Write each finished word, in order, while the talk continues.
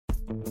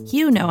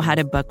You know how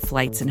to book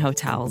flights and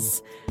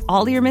hotels.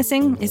 All you're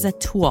missing is a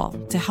tool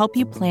to help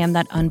you plan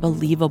that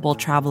unbelievable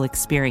travel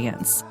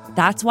experience.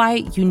 That's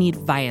why you need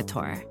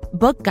Viator.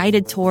 Book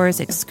guided tours,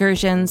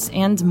 excursions,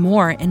 and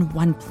more in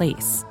one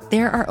place.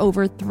 There are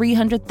over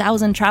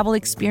 300,000 travel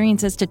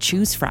experiences to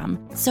choose from,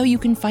 so you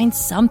can find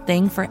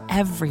something for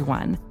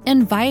everyone.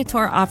 And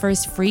Viator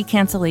offers free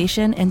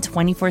cancellation and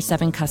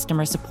 24/7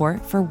 customer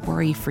support for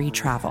worry-free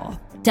travel.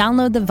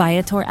 Download the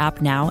Viator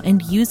app now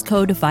and use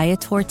code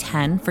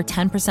Viator10 for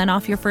 10%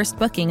 off your first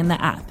booking in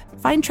the app.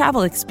 Find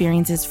travel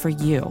experiences for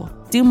you.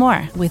 Do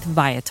more with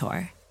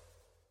Viator.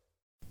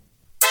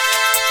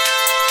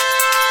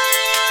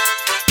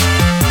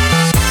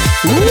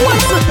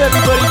 What's up,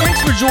 everybody?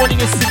 Thanks for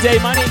joining us today.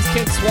 My name's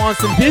Kent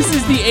Swanson. This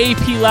is the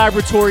AP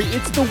Laboratory.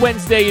 It's the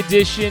Wednesday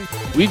edition.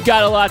 We've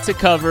got a lot to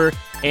cover,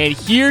 and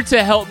here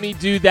to help me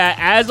do that,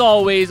 as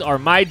always, are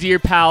my dear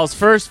pals.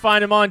 First,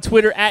 find them on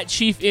Twitter at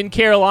Chief in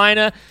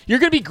Carolina. You're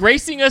going to be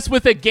gracing us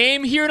with a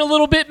game here in a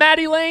little bit,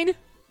 Maddie Lane?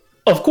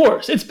 Of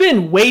course. It's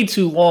been way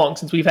too long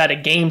since we've had a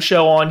game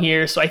show on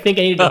here, so I think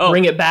I need to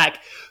bring it back.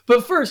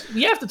 But first,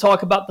 we have to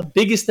talk about the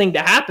biggest thing to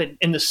happen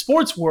in the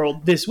sports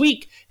world this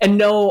week. And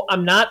no,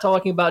 I'm not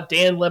talking about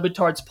Dan Le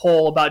Batard's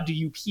poll about do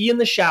you pee in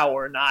the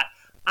shower or not.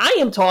 I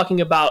am talking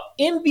about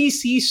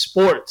NBC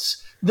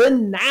Sports, the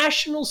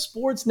national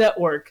sports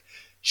network,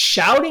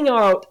 shouting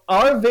out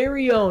our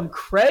very own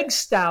Craig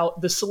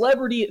Stout, the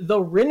celebrity,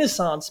 the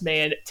Renaissance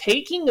man,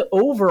 taking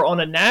over on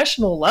a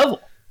national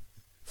level.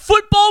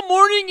 Football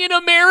morning in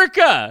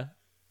America.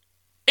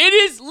 It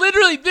is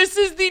literally, this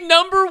is the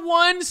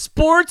 #1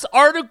 sports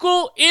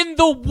article in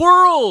the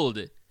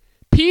world.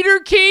 Peter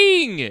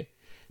King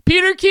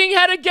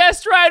had a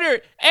guest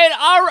writer, and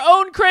our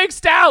own Craig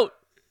Stout,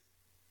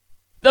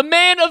 the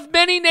man of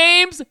many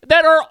names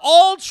that are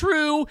all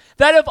true,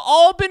 that have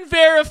all been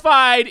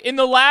verified in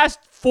the last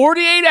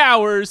 48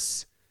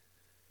 hours.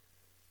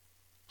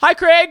 Hi,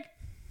 Craig.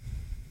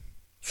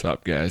 What's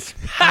up, guys?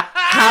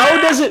 How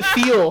does it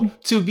feel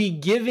to be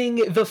giving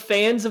the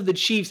fans of the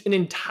Chiefs an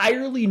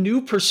entirely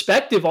new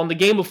perspective on the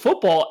game of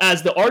football?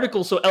 As the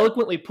article so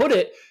eloquently put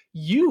it,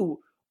 you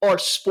are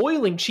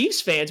spoiling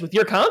Chiefs fans with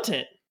your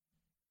content.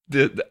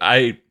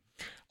 I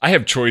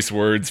have choice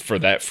words for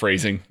that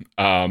phrasing.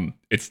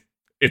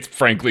 It's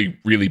frankly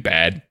really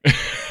bad.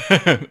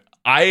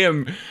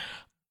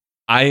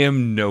 I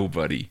am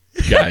nobody,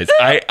 guys.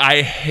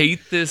 I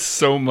hate this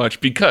so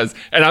much because,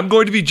 and I'm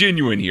going to be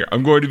genuine here.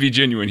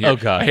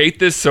 Okay. I hate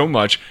this so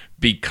much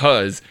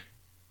because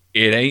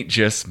it ain't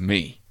just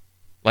me.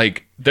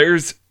 Like,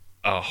 there's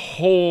a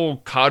whole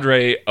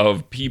cadre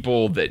of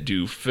people that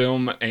do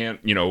film and,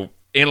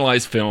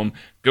 analyze film,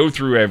 go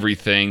through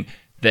everything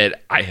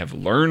that I have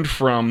learned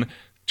from,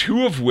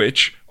 two of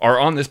which are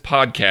on this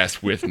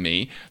podcast with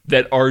me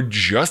that are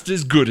just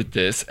as good at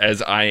this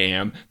as I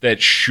am,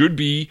 that should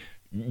be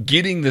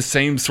getting the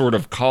same sort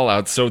of call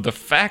out. So the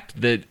fact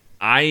that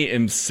I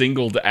am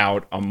singled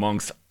out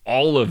amongst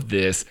all of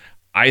this,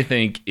 I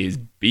think is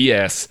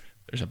BS.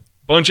 There's a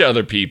bunch of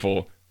other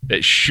people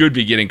that should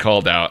be getting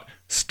called out,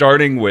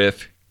 starting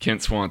with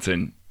Kent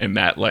Swanson and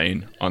Matt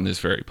Lane on this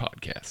very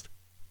podcast.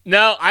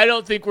 No, I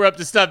don't think we're up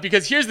to snuff,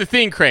 because here's the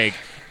thing, Craig.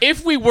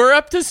 If we were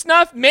up to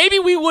snuff, maybe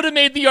we would have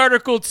made the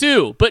article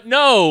too. But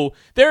no,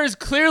 there is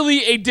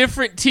clearly a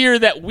different tier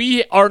that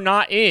we are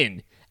not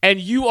in. And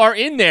you are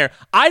in there.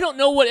 I don't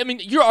know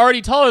you're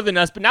already taller than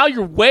us, but now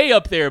you're way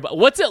up there. But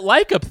what's it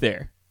like up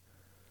there?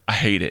 I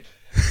hate it.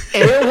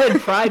 Arrowhead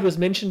Pride was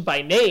mentioned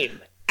by name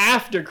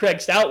after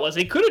Craig Stout was.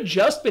 It could have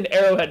just been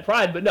Arrowhead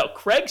Pride, but no,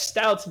 Craig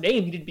Stout's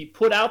name needed to be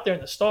put out there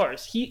in the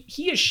stars.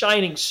 He is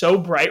shining so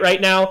bright right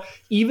now.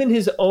 Even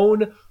his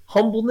own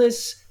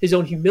humbleness, his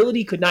own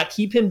humility could not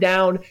keep him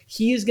down.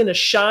 He is going to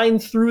shine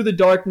through the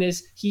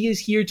darkness. He is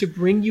here to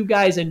bring you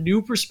guys a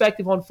new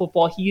perspective on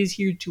football. He is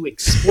here to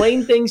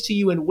explain things to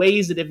you in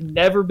ways that have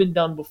never been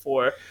done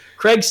before.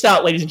 Craig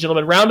Stout, ladies and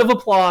gentlemen, round of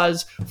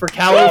applause for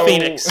Callow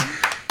Phoenix.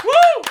 Woo!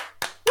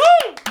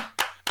 Woo!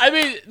 I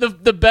mean,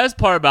 the best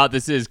part about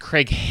this is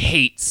Craig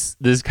hates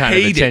this kind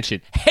of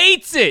attention.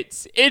 Hates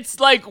it. It's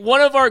like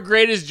one of our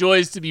greatest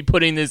joys to be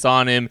putting this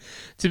on him.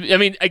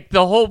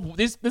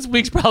 This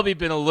week's probably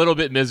been a little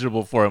bit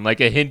miserable for him,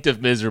 like a hint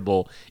of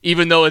miserable,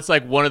 even though it's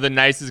like one of the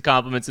nicest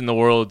compliments in the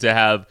world to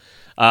have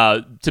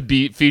to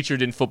be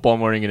featured in Football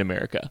Morning in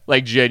America.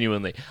 Like,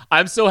 genuinely.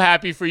 I'm so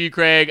happy for you,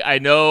 Craig. I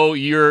know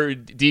you're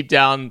deep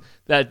down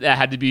that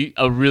had to be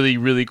a really,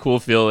 really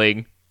cool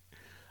feeling.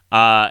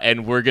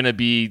 And we're going to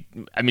be,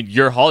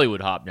 you're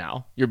Hollywood Hop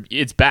now.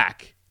 It's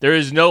back. There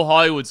is no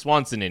Hollywood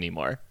Swanson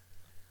anymore.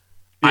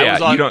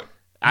 Yeah, you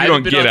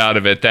don't get out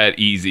of it that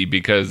easy,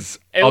 because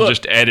I'll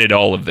just edit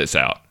all of this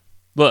out.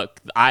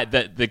 Look,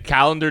 the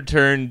calendar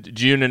turned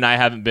June and I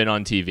haven't been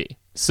on TV.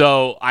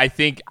 So I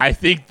think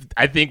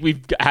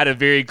we've had a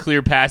very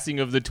clear passing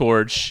of the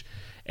torch,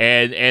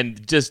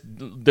 and just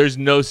there's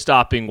no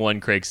stopping one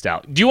Craig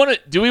Stout. Do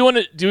we want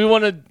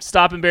to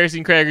stop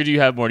embarrassing Craig, or do you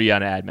have more to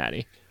add,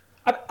 Maddie?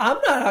 I'm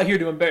not out here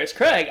to embarrass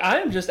Craig. I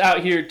am just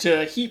out here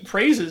to heap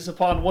praises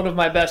upon one of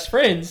my best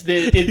friends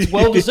that it's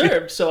well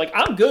deserved. So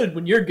I'm good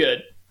when you're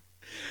good.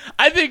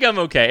 I think I'm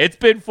okay. It's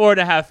been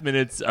 4.5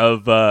 minutes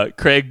of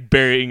Craig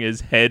burying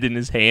his head in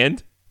his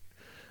hand.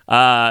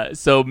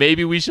 So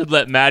maybe we should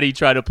let Maddie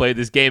try to play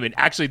this game. And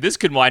actually, this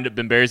could wind up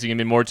embarrassing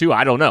him more too.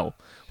 I don't know.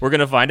 We're going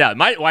to find out. It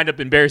might wind up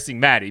embarrassing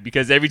Maddie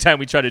because every time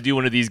we try to do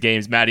one of these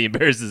games, Maddie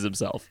embarrasses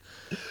himself.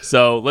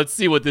 So let's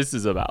see what this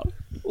is about.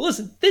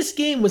 Listen, this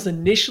game was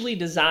initially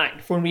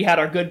designed for when we had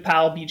our good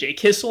pal BJ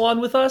Kissel on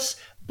with us.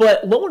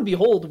 But lo and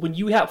behold, when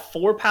you have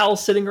 4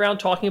 pals sitting around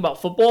talking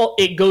about football,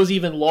 it goes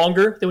even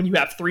longer than when you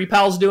have 3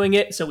 pals doing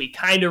it. So we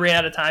kind of ran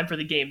out of time for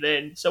the game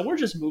then. So we're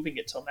just moving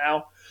it till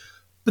now.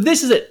 But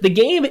this is it. The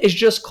game is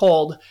just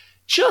called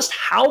just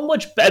how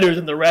much better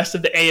than the rest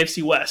of the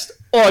AFC West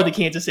are the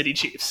Kansas City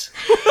Chiefs.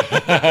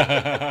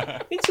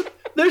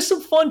 There's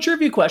some fun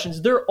trivia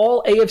questions. They're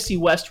all AFC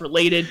West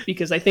related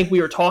because I think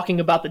we were talking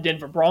about the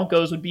Denver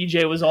Broncos when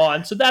BJ was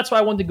on. So that's why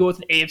I wanted to go with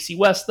an AFC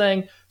West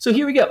thing. So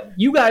here we go.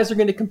 You guys are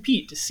going to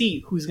compete to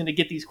see who's going to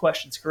get these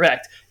questions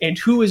correct and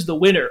who is the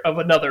winner of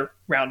another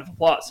round of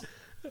applause.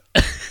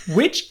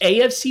 Which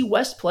AFC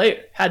West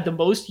player had the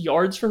most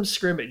yards from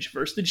scrimmage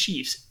versus the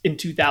Chiefs in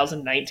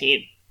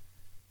 2019?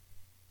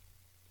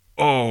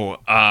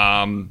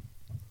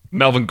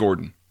 Melvin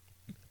Gordon.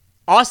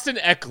 Austin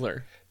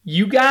Eckler.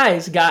 You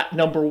guys got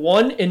number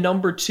 1 and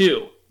number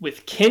 2,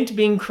 with Kent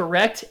being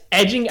correct,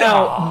 edging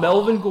out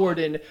Melvin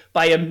Gordon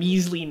by a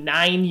measly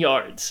 9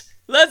 yards.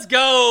 Let's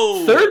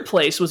go. Third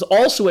place was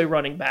also a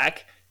running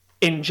back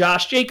in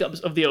Josh Jacobs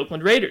of the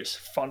Oakland Raiders.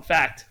 Fun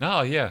fact.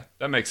 Oh, yeah.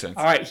 That makes sense.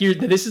 All right, here.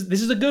 This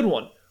is a good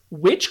one.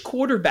 Which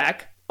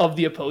quarterback of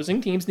the opposing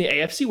teams in the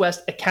AFC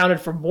West accounted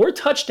for more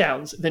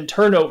touchdowns than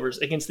turnovers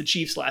against the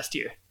Chiefs last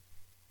year?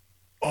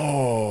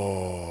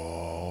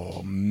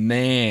 Oh,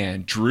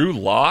 man. Drew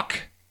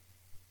Lock?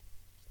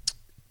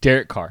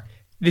 Derek Carr.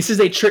 This is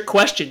a trick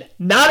question.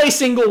 Not a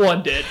single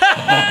one did.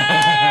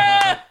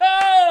 I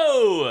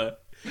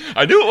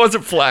knew it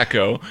wasn't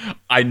Flacco.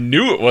 I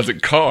knew it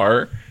wasn't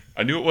Carr.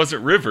 I knew it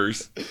wasn't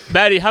Rivers.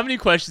 Maddie, how many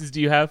questions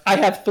do you have? I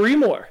have 3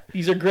 more.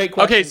 These are great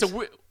questions. Okay,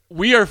 so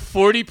we are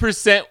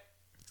 40%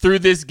 through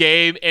this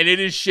game, and it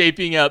is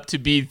shaping up to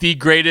be the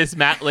greatest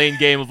Matt Lane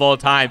game of all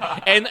time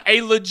and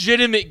a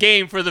legitimate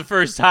game for the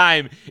first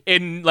time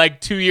in like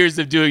 2 years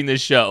of doing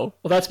this show.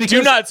 Well, that's because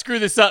do not screw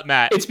this up,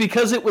 Matt. It's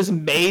because it was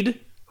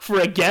made for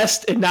a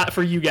guest and not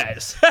for you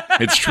guys.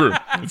 It's true.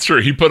 It's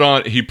true. He put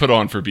on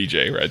for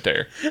BJ right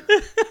there.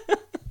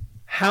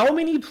 How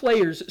many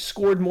players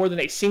scored more than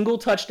a single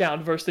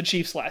touchdown versus the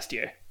Chiefs last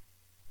year?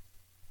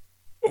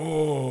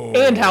 Oh.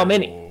 And how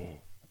many?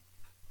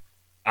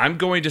 I'm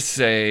going to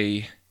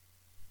say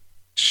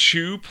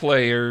 2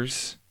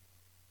 players.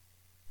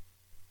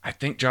 I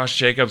think Josh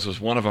Jacobs was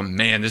one of them.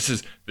 Man, this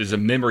is a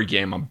memory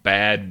game. I'm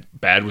bad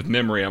with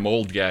memory. I'm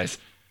old, guys.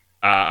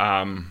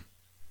 Yeah,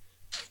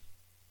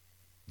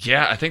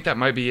 I think that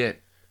might be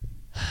it.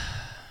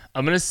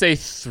 I'm going to say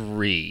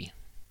 3.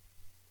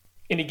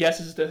 Any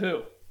guesses to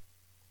who?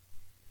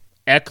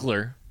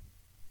 Eckler.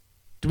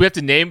 Do we have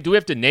to name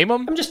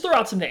them? I'm just throw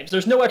out some names.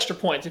 There's no extra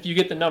points. If you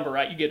get the number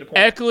right, you get a point.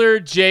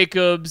 Eckler,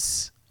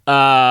 Jacobs.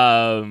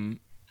 I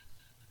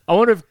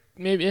wonder if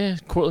maybe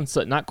Cortland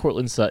Sutton. Not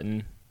Cortland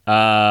Sutton.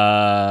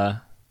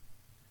 I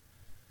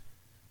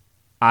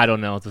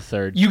don't know the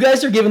third. You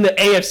guys are giving the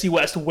AFC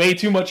West way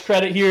too much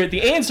credit here.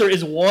 The answer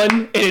is 1,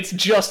 and it's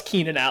just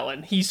Keenan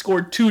Allen. He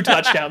scored 2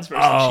 touchdowns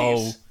versus the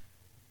Chiefs.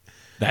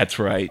 That's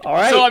right. All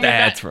right. So, I mean,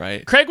 that's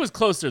right. Craig was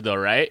closer though,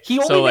 right? He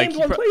only named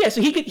 1 player. Yeah,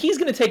 so he's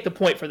going to take the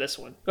point for this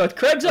one.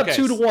 Craig's up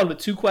 2-1 with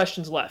 2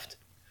 questions left.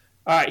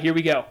 All right, here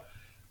we go.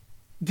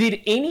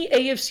 Did any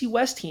AFC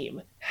West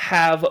team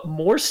have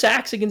more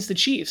sacks against the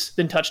Chiefs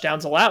than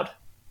touchdowns allowed?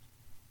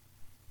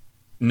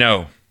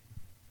 No.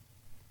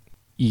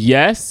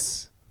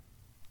 Yes.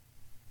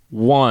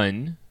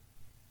 1.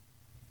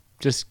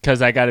 Just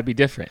because I got to be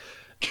different.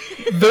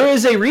 There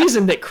is a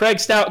reason that Craig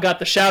Stout got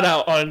the shout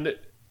out on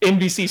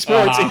NBC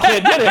Sports and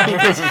can't get it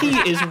because he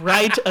is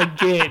right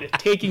again,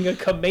 taking a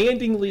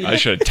commanding lead. I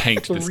should have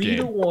tanked this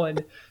game.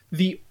 3-1.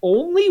 The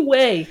only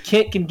way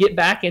Kent can get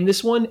back in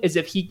this one is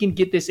if he can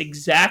get this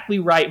exactly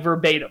right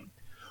verbatim.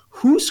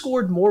 Who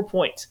scored more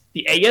points?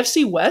 The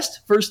AFC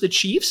West versus the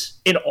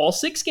Chiefs in all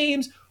 6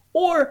 games,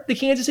 or the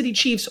Kansas City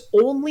Chiefs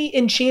only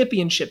in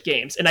championship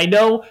games? And I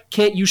know,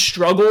 Kent, you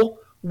struggle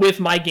with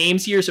my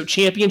games here. So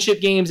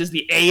championship games is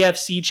the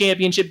AFC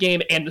championship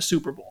game and the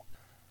Super Bowl.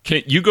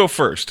 Kent, you go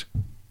first.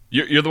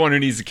 You're the one who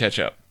needs to catch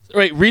up.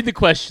 Wait, read the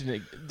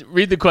question.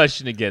 Read the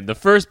question again. The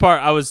first part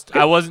I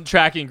wasn't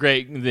tracking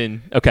great.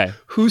 Then okay.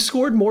 Who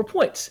scored more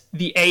points?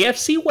 The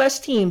AFC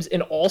West teams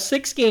in all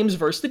 6 games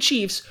versus the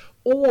Chiefs,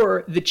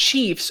 or the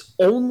Chiefs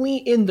only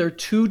in their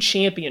 2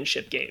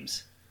 championship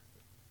games?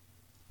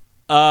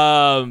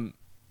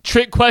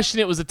 Trick question.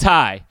 It was a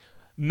tie.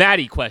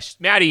 Maddie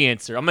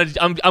answer.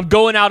 I'm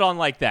going out on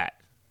like that.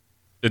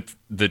 It's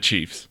the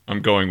Chiefs.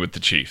 I'm going with the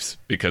Chiefs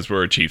because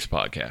we're a Chiefs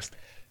podcast.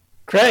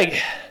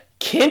 Craig,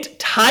 Kent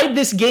tied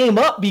this game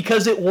up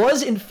because it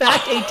was in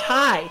fact a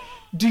tie.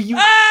 Do you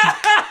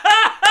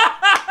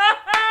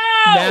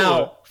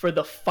now for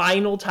the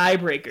final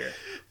tiebreaker?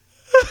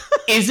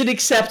 Is it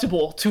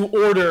acceptable to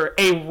order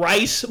a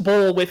rice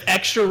bowl with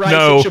extra rice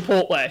No. at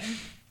Chipotle?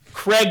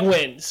 Craig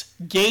wins.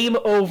 Game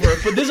over.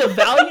 But there's a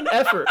valiant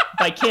effort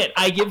by Kent.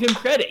 I give him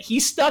credit. He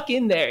stuck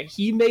in there.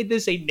 He made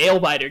this a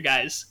nail-biter,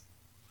 guys.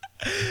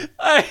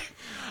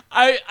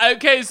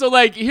 Okay, so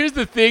like, here's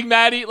the thing,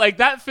 Maddie. Like,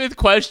 that fifth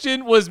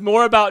question was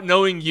more about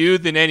knowing you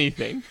than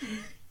anything.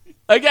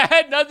 Like, I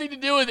had nothing to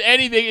do with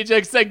anything. It's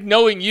just like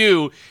knowing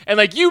you, and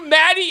like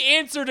Maddie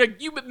answered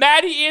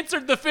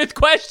the fifth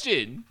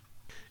question.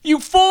 You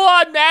full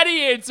on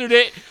Maddie answered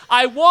it.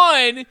 I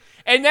won,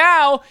 and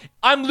now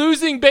I'm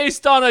losing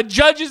based on a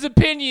judge's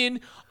opinion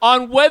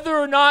on whether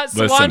or not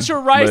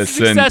cilantro rice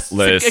is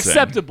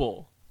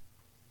acceptable.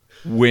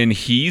 When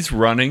he's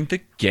running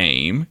the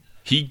game,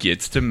 he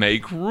gets to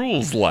make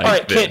rules like All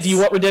right, this. Kent, do you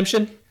want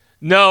redemption?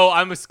 No,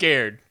 I'm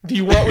scared. Do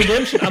you want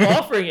redemption? I'm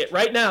offering it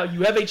right now.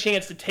 You have a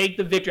chance to take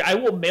the victory. I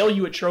will mail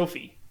you a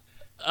trophy.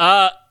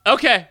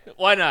 Okay,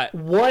 why not?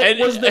 What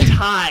was the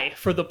tie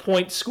for the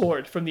points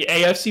scored from the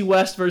AFC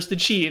West versus the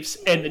Chiefs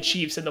and the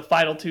Chiefs in the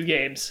final two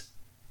games?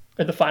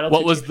 Or the final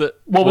What was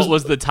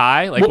the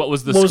tie? Like, what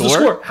was the score? What was the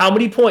score? How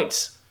many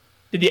points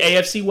did the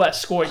AFC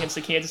West score against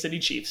the Kansas City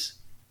Chiefs?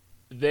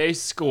 They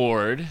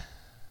scored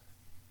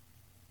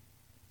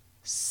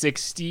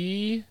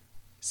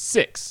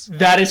 66.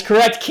 That is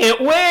correct.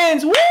 Kent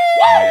wins.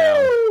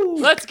 Woo!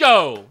 Let's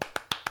go.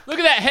 Look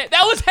at that.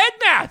 That was head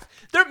math.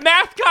 Their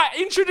math got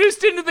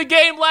introduced into the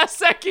game last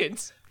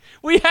second.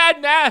 We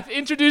had math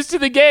introduced to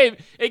the game.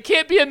 It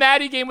can't be a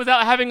Maddie game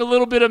without having a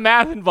little bit of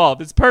math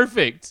involved. It's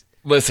perfect.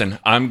 Listen,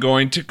 I'm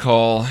going to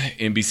call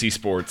NBC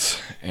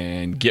Sports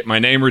and get my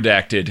name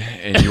redacted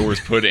and yours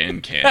put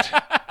in, Kent.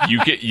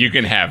 You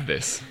can have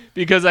this.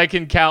 Because I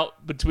can count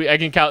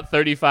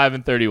 35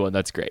 and 31.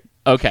 That's great.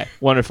 Okay,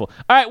 wonderful.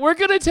 All right, we're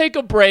going to take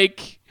a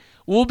break.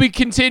 We'll be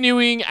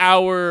continuing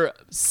our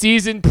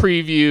season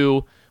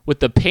preview with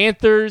the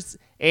Panthers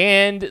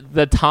and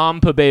the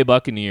Tampa Bay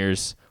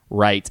Buccaneers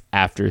right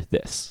after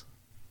this.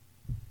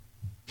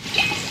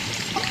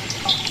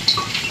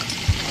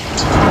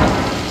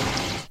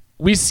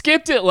 We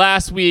skipped it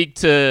last week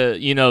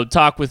to,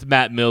 talk with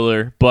Matt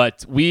Miller,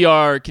 but we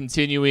are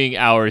continuing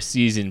our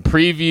season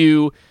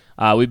preview.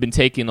 We've been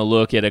taking a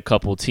look at a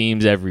couple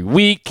teams every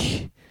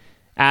week,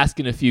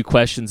 asking a few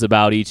questions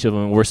about each of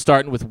them. We're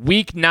starting with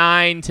Week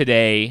 9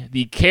 today.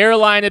 The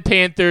Carolina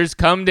Panthers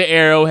come to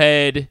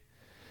Arrowhead.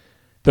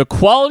 The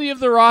quality of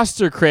the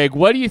roster, Craig,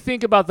 what do you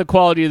think about the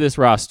quality of this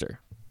roster?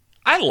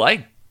 I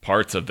like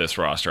parts of this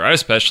roster. I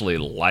especially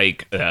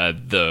like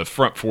the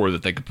front four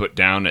that they could put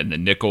down in the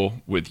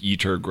nickel with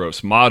Yetur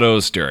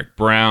Gross-Matos, Derek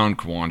Brown,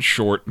 Kwan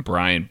Short, and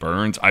Brian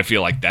Burns. I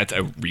feel like that's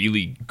a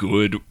really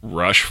good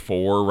rush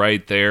four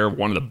right there,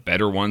 one of the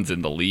better ones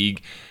in the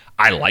league.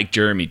 I like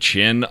Jeremy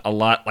Chin a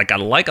lot. Like, I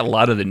like a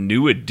lot of the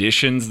new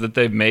additions that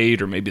they've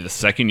made, or maybe the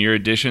second-year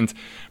additions.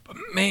 But,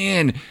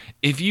 man,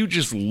 if you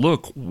just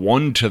look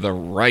one to the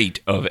right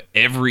of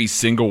every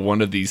single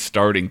one of these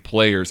starting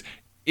players,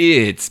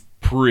 it's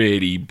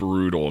pretty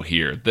brutal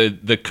here.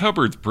 The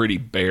cupboard's pretty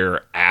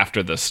bare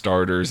after the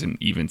starters and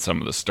even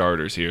some of the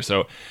starters here.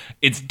 So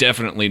it's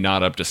definitely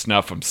not up to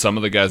snuff from some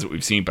of the guys that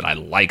we've seen, but I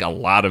like a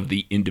lot of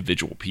the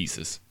individual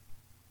pieces.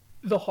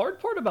 The hard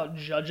part about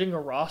judging a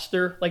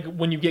roster, like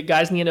when you get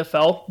guys in the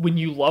NFL, when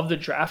you love the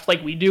draft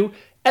like we do,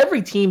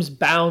 every team's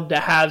bound to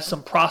have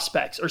some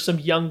prospects or some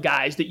young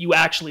guys that you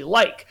actually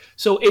like.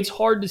 So it's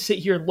hard to sit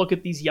here and look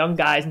at these young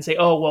guys and say,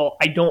 oh, well,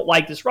 I don't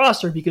like this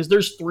roster because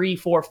there's 3,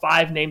 4,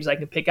 5 names I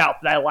can pick out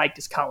that I liked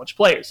as college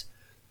players.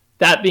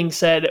 That being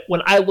said,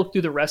 when I look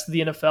through the rest of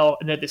the NFL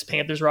and at this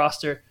Panthers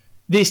roster,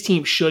 this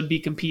team should be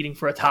competing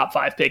for a top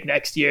 5 pick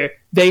next year.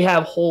 They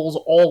have holes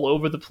all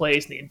over the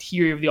place in the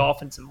interior of the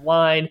offensive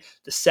line,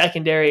 the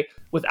secondary.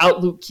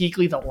 Without Luke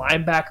Kuechly, the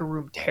linebacker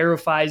room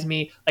terrifies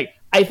me.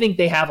 I think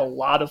they have a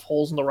lot of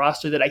holes in the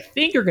roster that I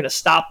think are going to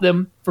stop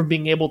them from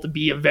being able to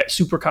be a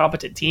super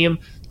competent team.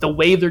 The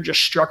way they're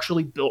just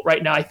structurally built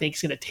right now, I think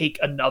is going to take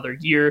another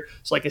year.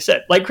 So like I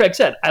said, like Craig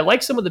said, I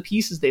like some of the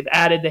pieces they've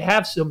added. They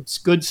have some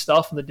good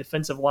stuff on the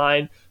defensive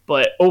line,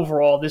 but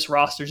overall, this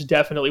roster is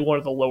definitely one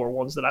of the lower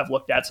ones that I've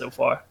looked at so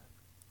far.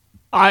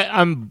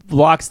 I'm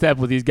lockstep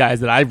with these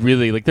guys that I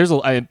really like.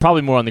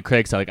 Probably more on the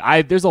Craig side.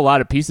 There's a lot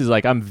of pieces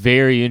I'm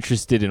very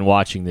interested in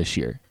watching this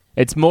year.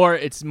 It's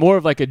more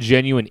of like a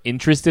genuine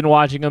interest in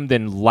watching them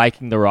than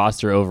liking the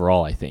roster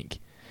overall, I think.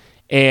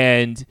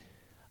 And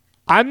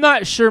I'm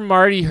not sure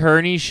Marty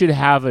Hurney should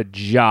have a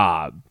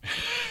job.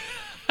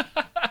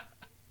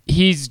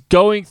 He's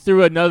going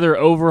through another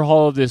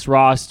overhaul of this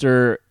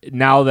roster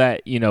now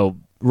that,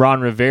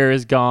 Ron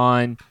Rivera's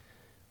gone.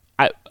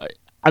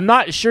 I'm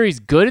not sure he's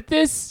good at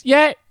this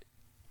yet.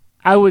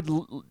 I'm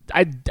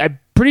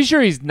pretty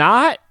sure he's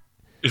not.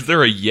 Is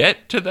there a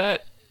yet to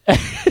that?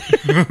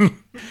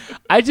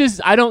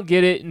 I don't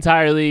get it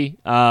entirely.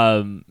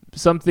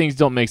 Some things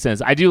don't make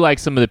sense. I do like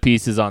some of the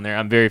pieces on there.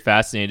 I'm very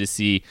fascinated to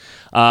see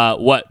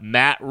what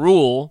Matt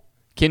Rule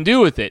can do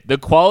with it. The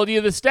quality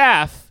of the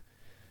staff.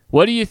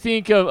 What do you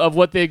think of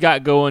what they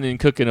got going and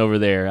cooking over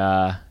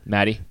there,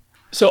 Matty?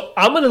 So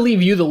I'm going to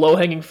leave you the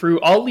low-hanging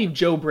fruit. I'll leave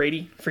Joe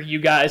Brady for you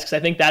guys because I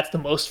think that's the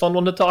most fun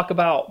one to talk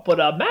about.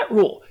 But Matt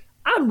Rule,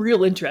 I'm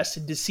real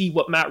interested to see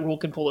what Matt Rule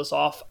can pull this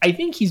off. I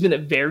think he's been a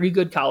very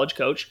good college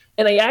coach,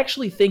 and I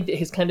actually think that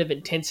his kind of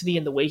intensity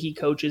and the way he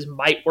coaches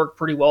might work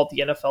pretty well at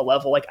the NFL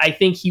level. Like, I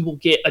think he will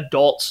get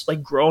adults,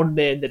 like grown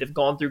men that have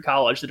gone through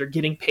college that are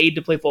getting paid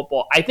to play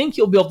football. I think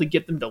he'll be able to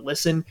get them to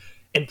listen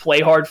and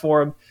play hard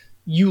for him.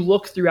 You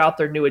look throughout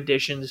their new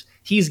additions,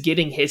 he's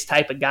getting his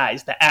type of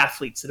guys, the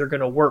athletes that are going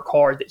to work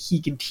hard, that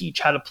he can teach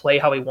how to play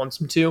how he wants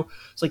them to.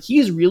 It's like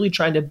he's really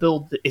trying to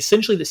build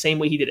essentially the same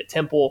way he did at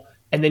Temple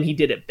and then he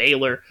did at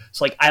Baylor.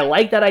 So like, I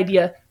like that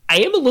idea. I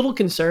am a little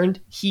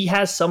concerned he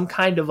has some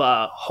kind of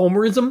a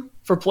homerism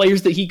for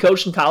players that he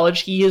coached in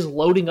college. He is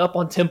loading up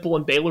on Temple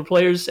and Baylor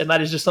players, and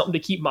that is just something to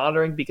keep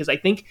monitoring because I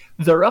think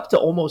they're up to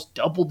almost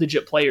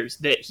double-digit players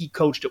that he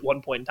coached at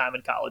one point in time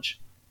in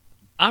college.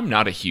 I'm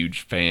not a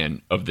huge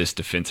fan of this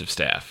defensive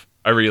staff.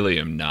 I really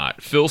am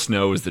not. Phil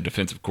Snow is the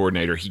defensive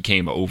coordinator. He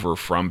came over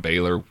from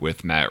Baylor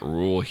with Matt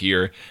Rule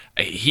here.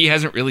 He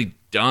hasn't really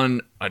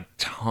done a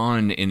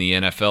ton in the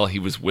NFL. He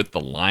was with the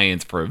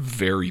Lions for a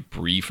very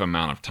brief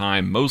amount of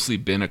time, mostly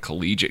been a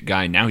collegiate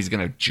guy. Now he's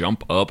going to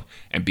jump up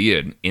and be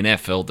an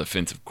NFL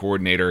defensive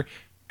coordinator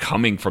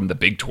coming from the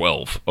Big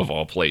 12 of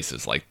all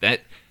places. Like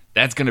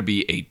that's going to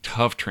be a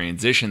tough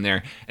transition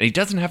there. And he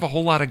doesn't have a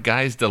whole lot of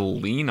guys to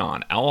lean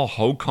on. Al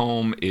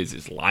Holcomb is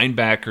his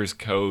linebackers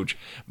coach.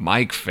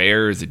 Mike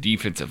Fair is a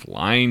defensive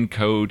line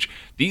coach.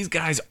 These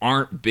guys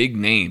aren't big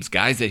names,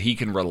 guys that he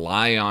can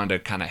rely on to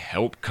kind of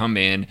help come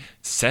in,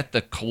 set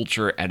the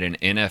culture at an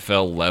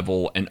NFL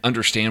level, and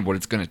understand what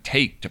it's going to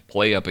take to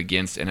play up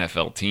against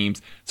NFL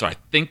teams. So I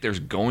think there's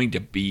going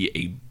to be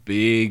a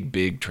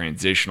big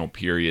transitional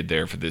period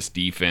there for this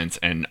defense,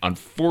 and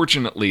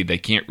unfortunately they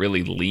can't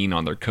really lean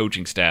on their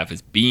coaching staff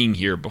as being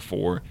here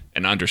before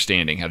and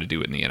understanding how to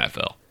do it in the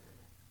NFL.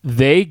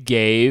 They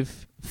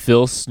gave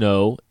Phil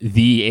Snow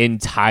the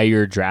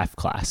entire draft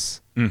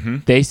class. Mm-hmm.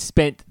 They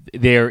spent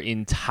their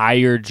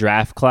entire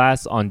draft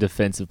class on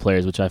defensive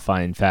players, which I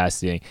find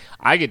fascinating.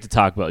 I get to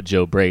talk about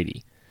Joe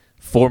Brady,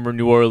 former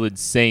New Orleans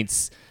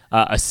Saints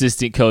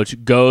assistant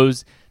coach,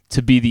 goes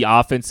to be the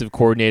offensive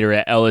coordinator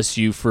at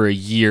LSU for a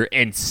year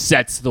and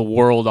sets the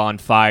world on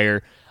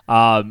fire.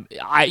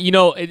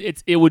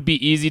 It would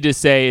be easy to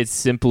say it's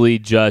simply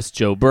just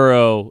Joe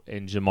Burrow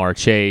and Jamar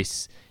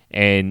Chase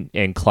and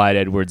Clyde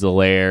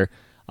Edwards-Helaire.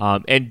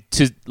 And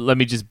let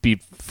me just be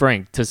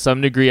frank, to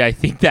some degree, I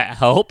think that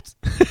helped.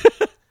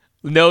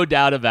 No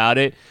doubt about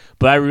it.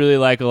 But I really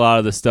like a lot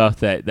of the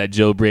stuff that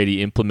Joe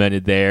Brady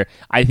implemented there.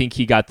 I think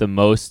he got the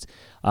most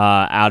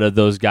out of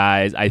those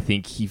guys. I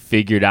think he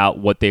figured out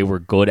what they were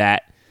good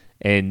at,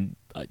 and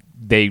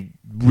they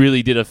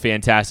really did a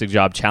fantastic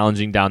job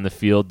challenging down the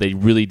field. They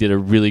really did a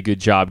really good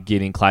job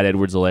getting Clyde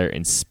Edwards-Helaire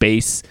in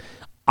space.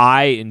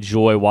 I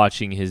enjoy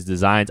watching his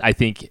designs. I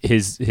think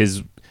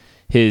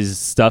his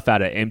stuff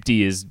out of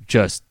empty is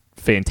just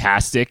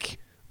fantastic.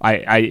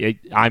 I've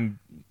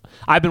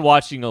been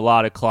watching a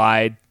lot of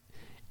Clyde,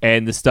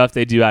 and the stuff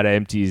they do out of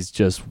empty is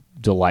just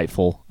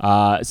delightful.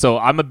 So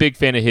I'm a big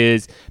fan of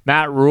his.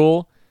 Matt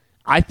Rule,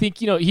 I think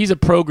he's a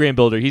program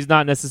builder. He's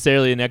not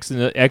necessarily an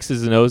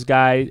X's and O's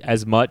guy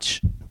as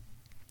much.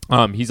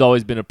 He's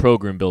always been a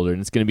program builder,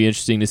 and it's going to be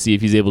interesting to see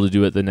if he's able to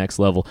do it at the next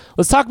level.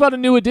 Let's talk about a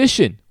new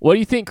addition. What do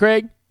you think,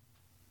 Craig?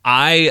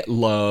 I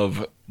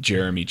love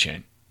Jeremy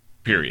Chinn,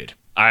 period.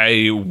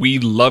 We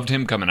loved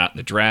him coming out in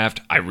the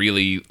draft. I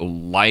really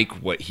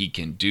like what he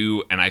can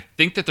do, and I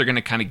think that they're going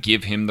to kind of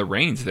give him the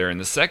reins there in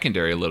the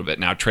secondary a little bit.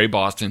 Now, Trey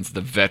Boston's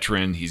the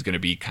veteran. He's going to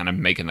be kind of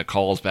making the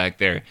calls back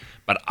there,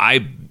 but I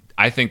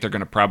think they're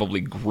going to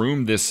probably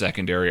groom this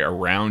secondary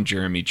around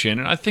Jeremy Chinn,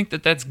 and I think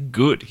that that's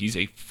good. He's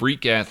a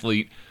freak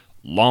athlete,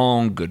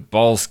 long, good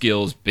ball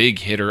skills, big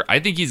hitter. I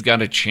think he's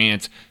got a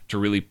chance to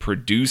really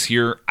produce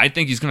here. I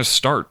think he's going to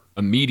start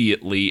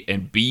immediately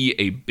and be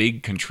a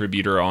big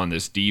contributor on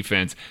this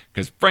defense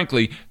because,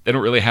 frankly, they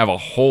don't really have a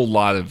whole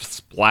lot of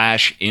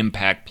splash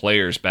impact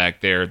players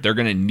back there. They're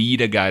going to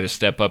need a guy to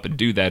step up and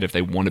do that if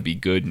they want to be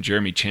good, and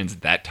Jeremy Chinn's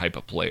that type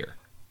of player.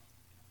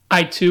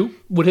 I, too,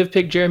 would have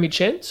picked Jeremy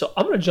Chinn, so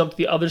I'm going to jump to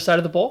the other side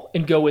of the ball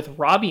and go with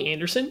Robbie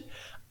Anderson.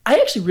 I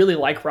actually really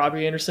like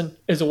Robbie Anderson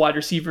as a wide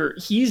receiver.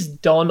 He's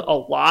done a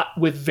lot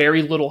with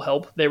very little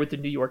help there with the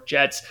New York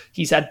Jets.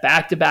 He's had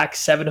back-to-back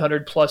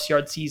 700-plus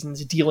yard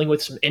seasons, dealing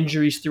with some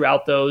injuries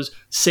throughout those,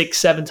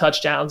 6-7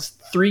 touchdowns.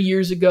 3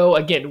 years ago,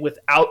 again,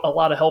 without a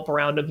lot of help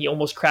around him, he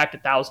almost cracked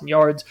 1,000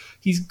 yards.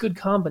 He's a good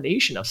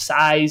combination of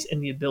size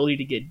and the ability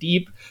to get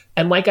deep.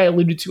 And like I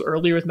alluded to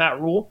earlier with Matt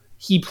Rule,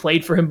 he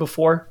played for him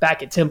before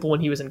back at Temple when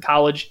he was in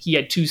college. He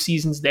had 2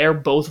 seasons there,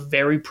 both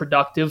very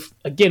productive,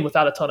 again,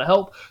 without a ton of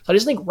help. So I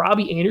just think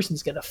Robbie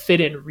Anderson's going to fit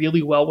in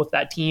really well with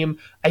that team.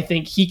 I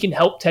think he can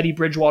help Teddy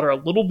Bridgewater a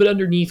little bit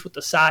underneath with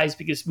the size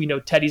because we know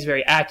Teddy's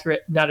very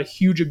accurate, not a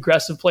huge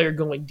aggressive player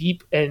going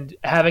deep, and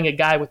having a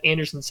guy with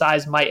Anderson's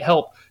size might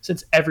help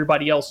since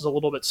everybody else is a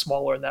little bit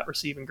smaller in that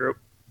receiving group.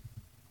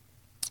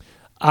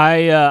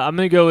 I'm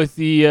going to go with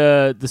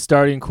the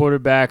starting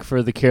quarterback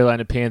for the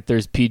Carolina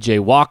Panthers, P.J.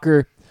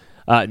 Walker.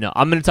 No,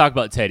 I'm going to talk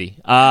about Teddy.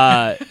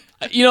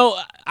 You know,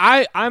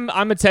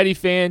 I'm a Teddy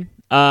fan.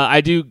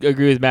 I do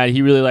agree with Matt.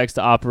 He really likes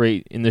to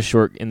operate in the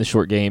short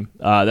game.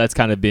 That's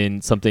kind of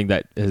been something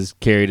that has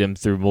carried him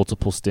through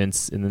multiple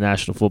stints in the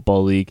National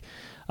Football League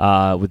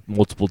with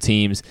multiple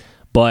teams.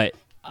 But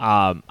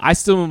I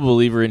still am a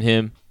believer in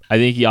him. I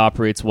think he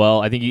operates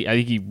well. I think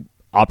he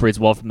operates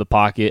well from the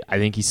pocket. I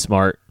think he's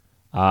smart.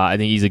 I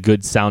think he's a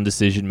good, sound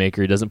decision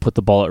maker. He doesn't put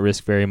the ball at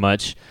risk very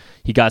much.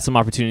 He got some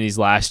opportunities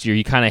last year.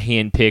 He kind of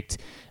handpicked.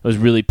 Was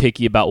really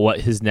picky about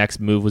what his next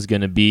move was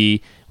going to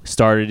be.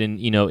 Started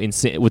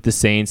with the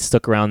Saints,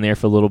 stuck around there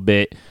for a little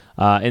bit,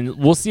 and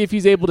we'll see if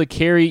he's able to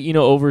carry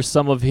over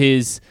some of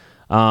his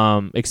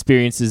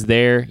experiences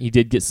there. He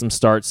did get some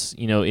starts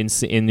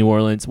in New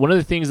Orleans. One of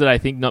the things that I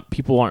think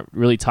people aren't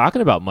really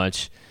talking about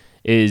much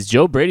is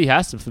Joe Brady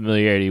has some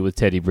familiarity with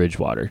Teddy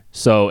Bridgewater.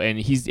 So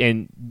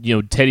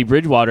Teddy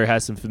Bridgewater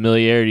has some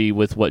familiarity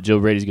with what Joe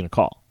Brady's going to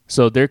call.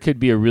 So there could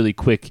be a really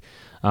quick.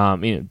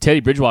 Teddy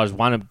Bridgewater is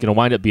going to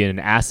wind up being an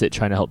asset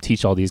trying to help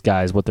teach all these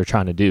guys what they're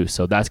trying to do.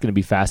 So that's going to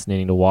be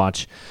fascinating to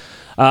watch.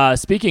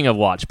 Speaking of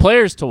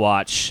players to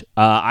watch,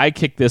 I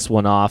kick this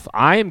one off.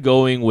 I am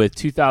going with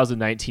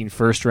 2019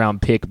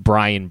 first-round pick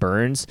Brian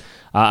Burns,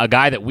 a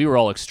guy that we were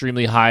all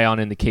extremely high on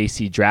in the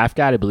KC draft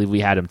guide. I believe we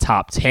had him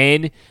top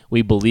 10.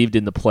 We believed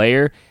in the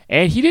player,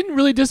 and he didn't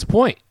really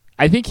disappoint.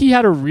 I think he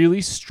had a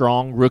really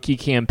strong rookie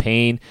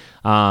campaign,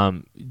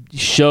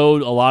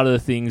 showed a lot of the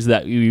things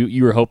that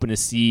you were hoping to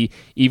see,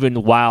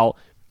 even while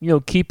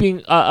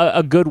keeping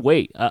a good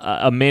weight,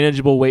 a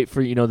manageable weight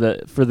for the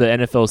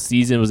NFL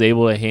season. Was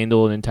able to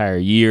handle an entire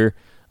year.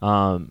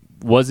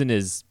 Wasn't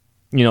as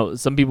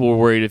some people were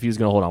worried if he was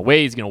going to hold on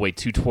weight, he's going to weigh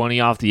 220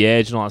 off the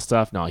edge and all that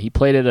stuff. No, he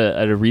played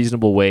at a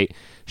reasonable weight,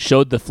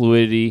 showed the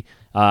fluidity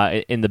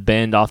in the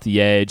bend off the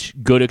edge,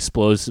 good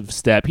explosive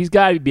step. He's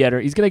got to be better.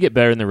 He's going to get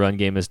better in the run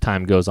game as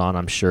time goes on,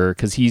 I'm sure,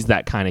 because he's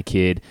that kind of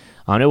kid.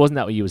 It wasn't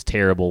that he was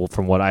terrible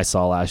from what I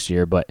saw last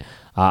year, but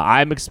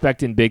I'm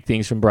expecting big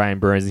things from Brian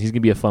Burns, and he's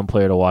going to be a fun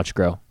player to watch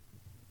grow.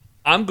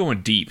 I'm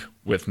going deep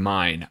with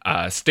mine.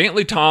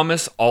 Stanley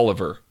Thomas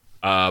Oliver,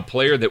 a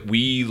player that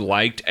we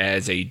liked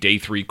as a day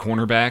 3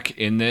 cornerback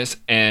in this,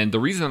 and the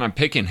reason I'm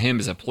picking him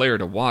as a player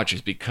to watch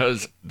is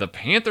because the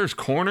Panthers'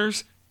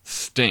 corners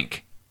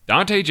stink.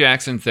 Dante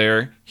Jackson's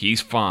there. He's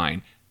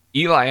fine.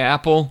 Eli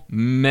Apple,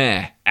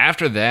 meh.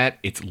 After that,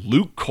 it's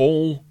Luke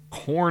Cole,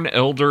 Corn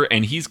Elder,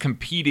 and he's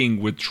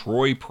competing with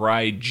Troy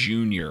Pride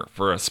Jr.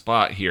 for a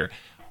spot here.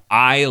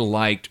 I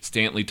liked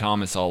Stanley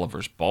Thomas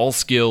Oliver's ball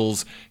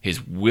skills,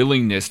 his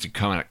willingness to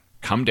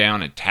come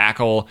down and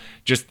tackle,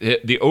 just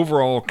the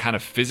overall kind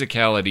of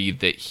physicality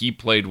that he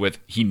played with.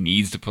 He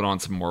needs to put on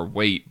some more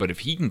weight, but if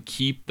he can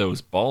keep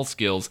those ball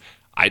skills,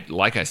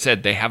 like I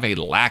said, they have a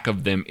lack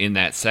of them in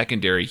that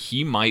secondary.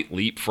 He might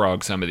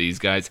leapfrog some of these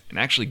guys and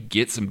actually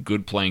get some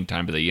good playing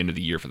time by the end of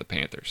the year for the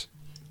Panthers.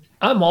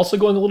 I'm also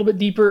going a little bit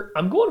deeper.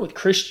 I'm going with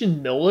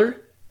Christian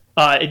Miller,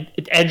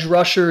 edge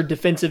rusher,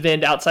 defensive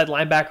end, outside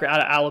linebacker out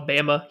of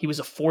Alabama. He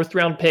was a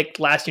 4th-round pick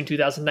last year in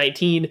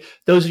 2019.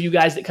 Those of you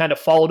guys that kind of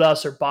followed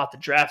us or bought the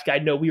draft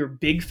guide know we were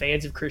big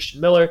fans of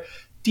Christian Miller,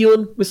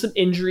 dealing with some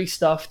injury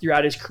stuff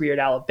throughout his career at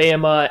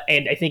Alabama,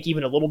 and I think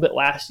even a little bit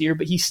last year,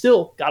 but he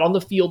still got on the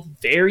field,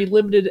 very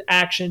limited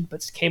action,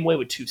 but came away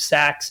with 2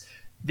 sacks.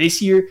 This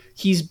year,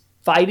 he's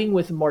fighting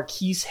with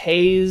Marquise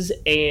Hayes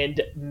and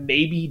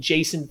maybe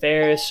Jason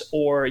Ferris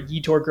or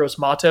Yetur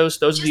Gross-Matos.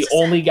 Those are the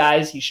only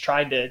guys he's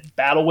trying to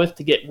battle with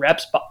to get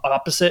reps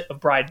opposite of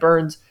Brian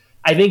Burns.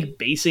 I think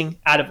basing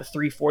out of a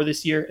 3-4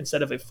 this year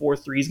instead of a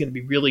 4-3 is going to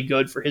be really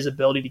good for his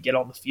ability to get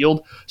on the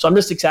field. So I'm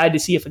just excited to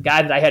see if a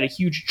guy that I had a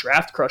huge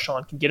draft crush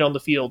on can get on the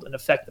field and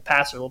affect the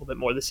passer a little bit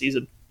more this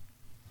season.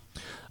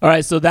 All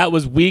right, so that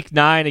was Week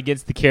 9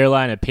 against the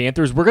Carolina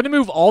Panthers. We're going to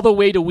move all the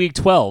way to Week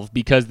 12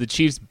 because the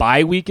Chiefs'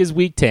 bye week is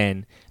Week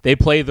 10. They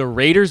play the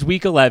Raiders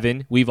Week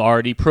 11. We've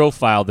already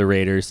profiled the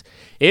Raiders.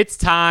 It's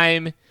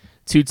time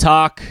to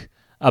talk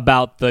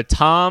about the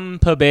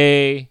Tampa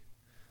Bay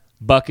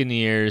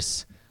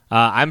Buccaneers.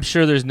 I'm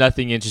sure there's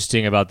nothing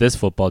interesting about this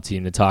football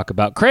team to talk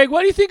about. Craig,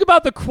 what do you think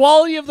about the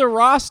quality of the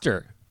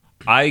roster?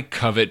 I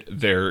covet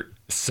their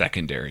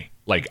secondary.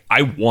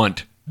 I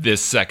want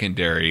this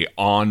secondary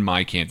on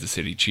my Kansas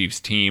City Chiefs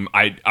team.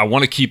 I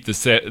want to keep the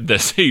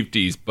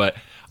safeties, but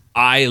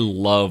I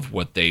love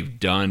what they've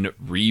done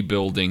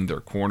rebuilding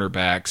their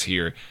cornerbacks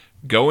here,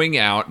 going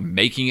out,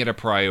 making it a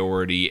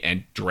priority,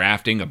 and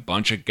drafting a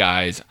bunch of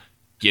guys,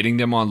 getting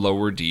them on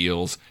lower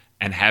deals,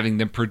 and having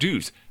them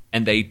produce.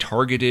 And they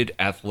targeted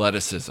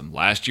athleticism.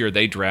 Last year,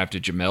 they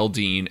drafted Jamel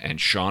Dean and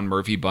Sean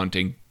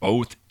Murphy-Bunting,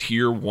 both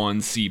Tier 1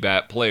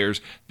 CBAT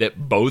players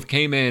that both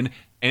came in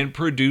and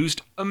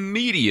produced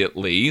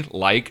immediately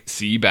like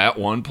CBAT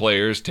 1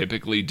 players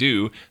typically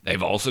do.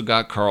 They've also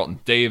got Carlton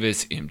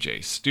Davis,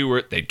 MJ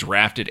Stewart. They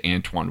drafted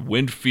Antoine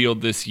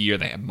Winfield this year.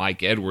 They have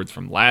Mike Edwards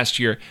from last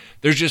year.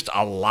 There's just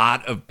a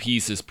lot of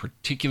pieces,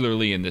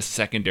 particularly in this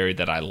secondary,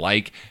 that I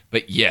like.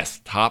 But yes,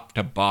 top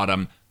to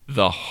bottom,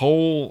 the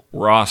whole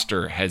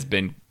roster has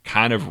been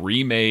kind of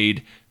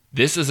remade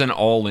This is an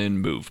all-in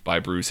move by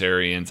Bruce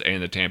Arians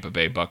and the Tampa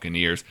Bay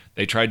Buccaneers.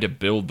 They tried to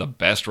build the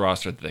best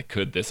roster that they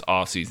could this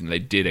offseason. They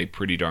did a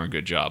pretty darn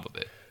good job of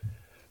it.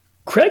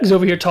 Craig's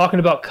over here talking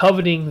about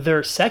coveting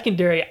their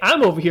secondary.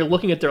 I'm over here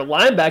looking at their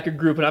linebacker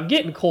group, and I'm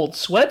getting cold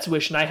sweats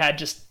wishing I had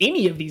just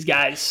any of these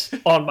guys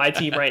on my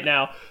team right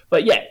now.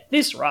 But yeah,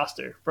 this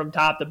roster from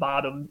top to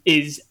bottom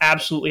is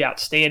absolutely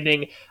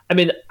outstanding. I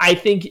mean, I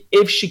think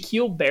if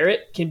Shaquille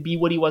Barrett can be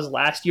what he was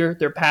last year,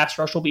 their pass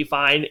rush will be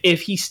fine.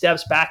 If he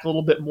steps back a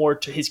little bit more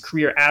to his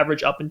career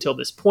average up until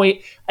this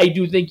point, I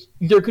do think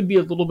there could be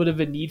a little bit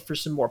of a need for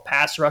some more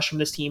pass rush from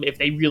this team if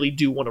they really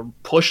do want to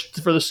push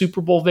for the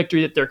Super Bowl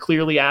victory that they're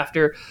clearly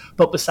after.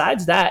 But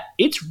besides that,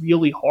 it's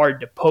really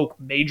hard to poke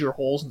major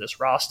holes in this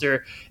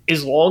roster.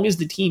 As long as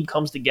the team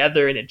comes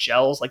together and it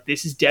gels, like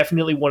this is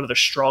definitely one of the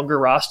stronger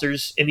rosters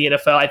in the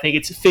NFL. I think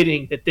it's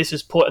fitting that this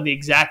is put on the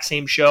exact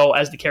same show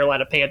as the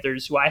Carolina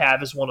Panthers, who I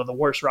have as one of the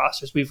worst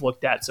rosters we've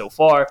looked at so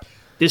far.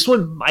 This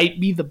one might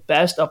be the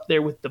best up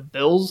there with the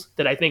Bills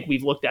that I think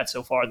we've looked at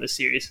so far in this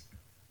series.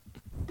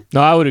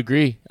 No, I would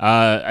agree.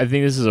 I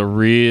think this is a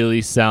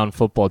really sound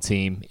football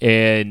team.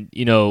 And,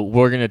 you know,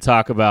 we're going to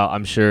talk about,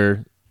 I'm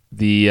sure,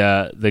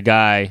 the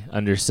guy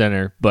under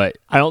center, but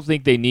I don't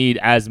think they need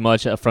as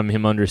much from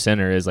him under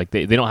center as like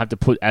they don't have to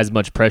put as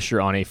much pressure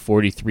on a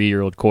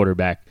 43-year-old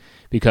quarterback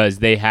because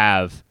they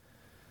have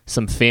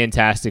some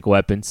fantastic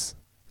weapons.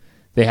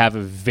 They have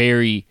a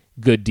very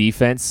good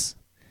defense,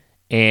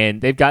 and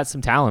they've got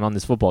some talent on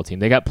this football team.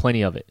 They got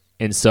plenty of it.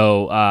 And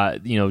so,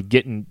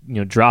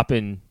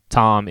 dropping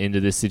Tom into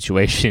this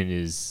situation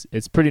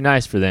it's pretty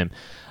nice for them.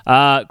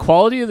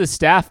 Quality of the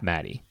staff,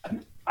 Maddie.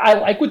 I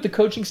like what the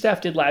coaching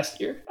staff did last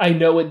year. I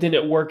know it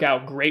didn't work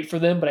out great for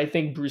them, but I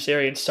think Bruce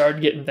Arians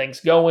started getting things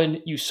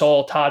going. You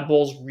saw Todd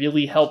Bowles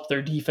really help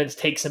their defense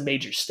take some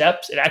major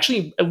steps. It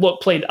actually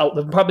played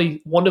out.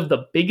 Probably one of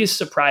the biggest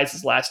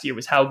surprises last year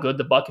was how good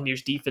the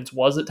Buccaneers defense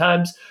was at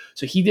times.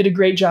 So he did a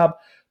great job.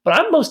 But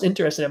I'm most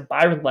interested in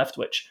Byron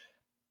Leftwich.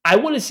 I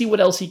want to see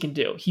what else he can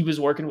do. He was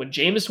working with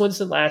Jameis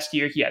Winston last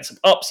year. He had some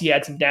ups, he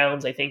had some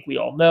downs, I think we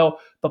all know.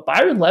 But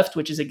Byron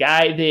Leftwich is a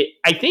guy that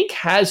I think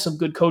has some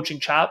good coaching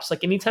chops.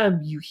 Like anytime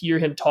you hear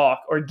him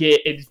talk or get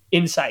an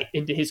insight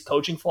into his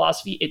coaching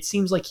philosophy, it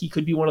seems like he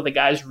could be one of the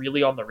guys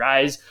really on the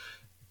rise.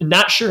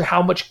 Not sure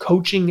how much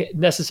coaching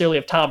necessarily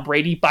of Tom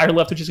Brady Byron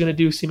Leftwich is going to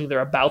do, seeming they're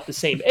about the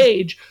same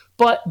age,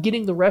 but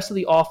getting the rest of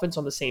the offense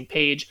on the same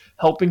page,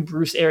 helping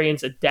Bruce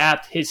Arians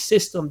adapt his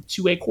system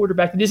to a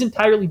quarterback that is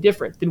entirely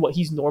different than what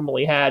he's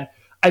normally had.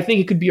 I think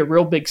it could be a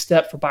real big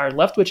step for Byron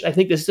Leftwich. I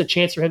think this is a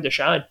chance for him to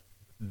shine.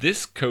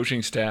 This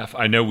coaching staff,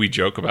 I know we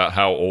joke about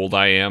how old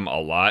I am a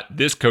lot.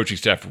 This coaching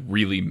staff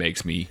really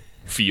makes me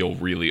feel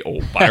really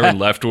old. Byron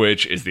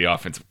Leftwich is the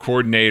offensive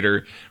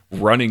coordinator,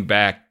 running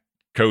back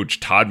coach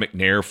Todd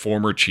McNair,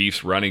 former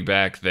Chiefs running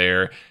back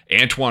there.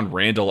 Antoine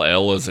Randall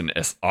L is an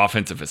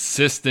offensive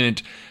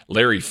assistant.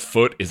 Larry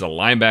Foote is a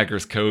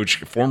linebackers coach.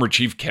 Former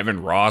Chief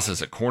Kevin Ross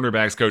is a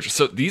cornerbacks coach.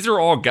 So these are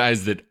all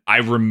guys that I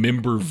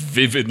remember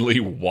vividly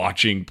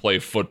watching play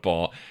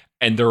football,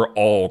 and they're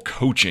all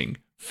coaching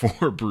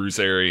for Bruce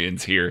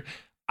Arians here.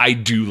 I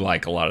do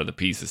like a lot of the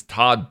pieces.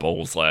 Todd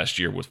Bowles last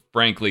year was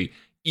frankly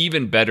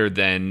even better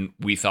than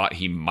we thought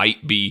he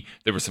might be.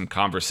 There were some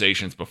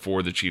conversations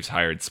before the Chiefs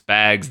hired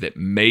Spags that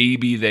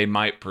maybe they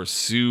might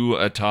pursue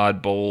a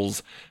Todd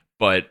Bowles,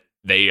 but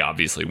they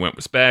obviously went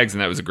with Spags, and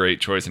that was a great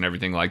choice and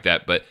everything like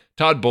that. But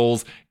Todd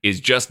Bowles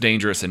is just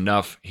dangerous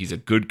enough. He's a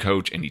good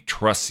coach, and he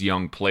trusts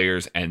young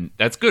players, and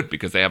that's good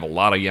because they have a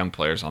lot of young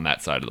players on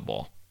that side of the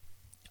ball.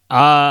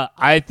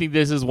 I think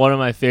this is one of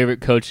my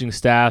favorite coaching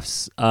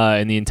staffs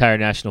in the entire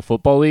National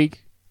Football League.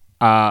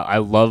 I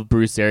love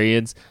Bruce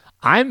Arians.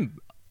 I'm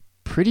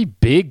pretty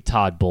big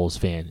Todd Bowles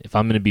fan, if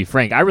I'm going to be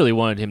frank. I really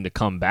wanted him to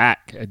come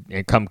back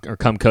and come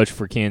coach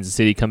for Kansas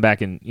City, come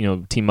back and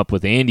team up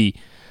with Andy.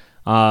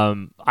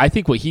 I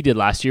think what he did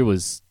last year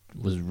was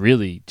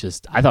really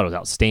just, I thought it was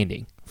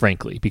outstanding,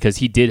 frankly, because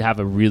he did have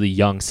a really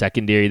young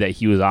secondary that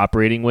he was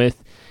operating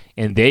with,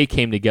 and they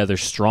came together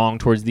strong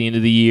towards the end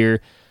of the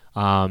year.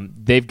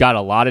 They've got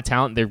a lot of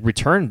talent. They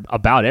returned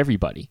about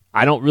everybody.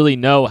 I don't really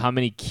know how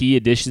many key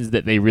additions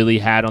that they really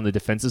had on the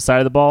defensive side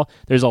of the ball.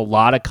 There's a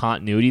lot of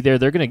continuity there.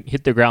 They're going to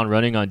hit the ground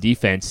running on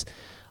defense.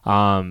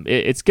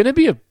 It's going to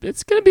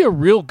be a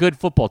real good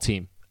football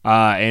team.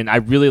 And I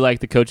really like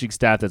the coaching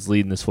staff that's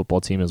leading this football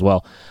team as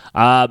well.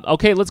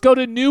 Okay, let's go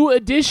to new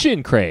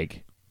addition,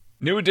 Craig.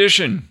 New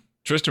addition,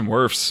 Tristan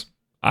Wirfs.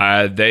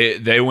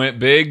 They went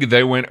big.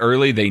 They went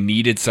early. They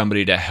needed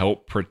somebody to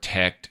help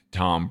protect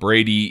Tom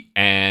Brady,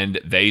 and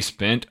they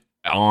spent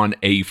on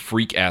a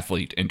freak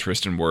athlete in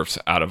Tristan Wirfs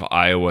out of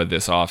Iowa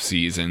this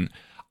offseason.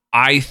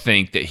 I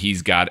think that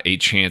he's got a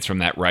chance from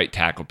that right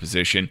tackle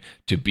position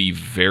to be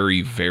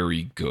very,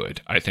 very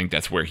good. I think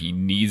that's where he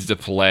needs to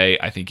play.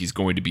 I think he's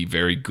going to be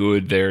very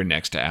good there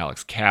next to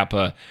Alex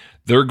Kappa.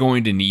 They're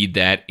going to need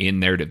that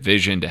in their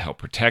division to help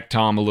protect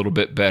Tom a little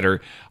bit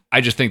better. I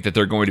just think that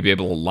they're going to be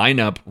able to line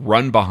up,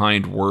 run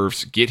behind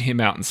Wirfs, get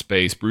him out in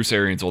space. Bruce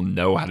Arians will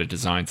know how to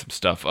design some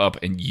stuff up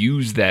and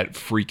use that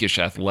freakish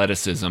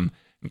athleticism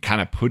and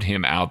kind of put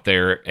him out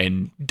there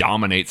and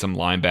dominate some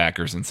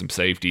linebackers and some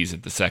safeties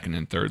at the second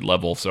and third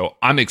level. So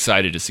I'm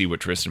excited to see what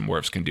Tristan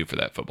Wirfs can do for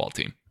that football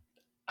team.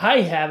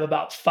 I have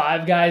about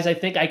 5 guys I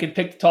think I could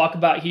pick to talk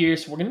about here.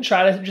 So we're going to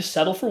try to just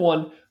settle for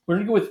one. We're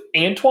going to go with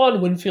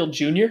Antoine Winfield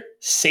Jr.,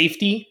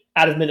 safety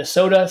out of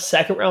Minnesota,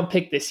 second-round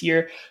pick this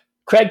year.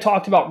 Craig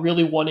talked about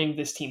really wanting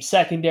this team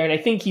secondary, and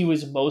I think he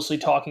was mostly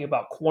talking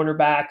about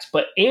cornerbacks,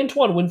 but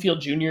Antoine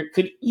Winfield Jr.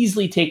 could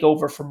easily take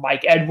over from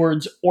Mike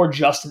Edwards or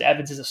Justin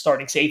Evans as a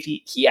starting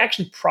safety. He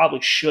actually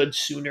probably should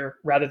sooner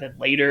rather than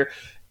later.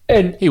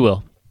 And he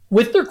will.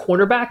 With their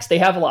cornerbacks, they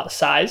have a lot of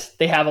size,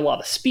 they have a lot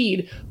of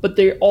speed, but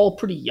they're all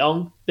pretty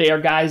young. They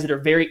are guys that are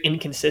very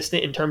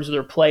inconsistent in terms of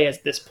their play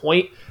at this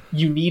point.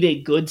 You need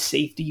a good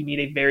safety. You need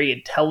a very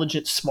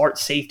intelligent, smart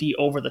safety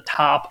over the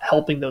top,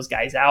 helping those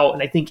guys out.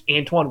 And I think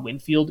Antoine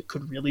Winfield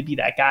could really be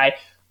that guy.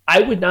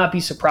 I would not be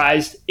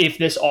surprised if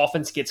this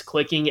offense gets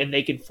clicking and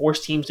they can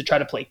force teams to try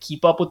to play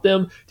keep up with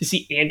them, to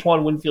see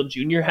Antoine Winfield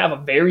Jr. have a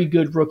very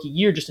good rookie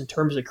year just in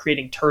terms of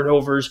creating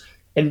turnovers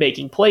and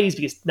making plays,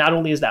 because not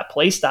only is that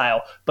play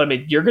style, but I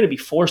mean, you're going to be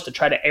forced to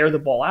try to air the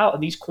ball out,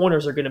 and these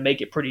corners are going to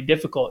make it pretty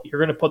difficult. You're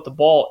going to put the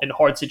ball in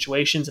hard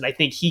situations, and I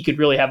think he could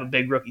really have a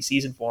big rookie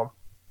season for him.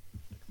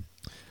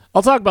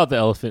 I'll talk about the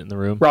elephant in the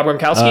room, Rob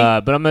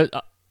Gronkowski. But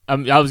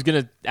I was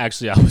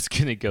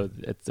gonna go.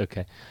 It's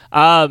okay.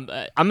 I'm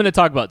gonna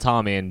talk about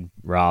Tom and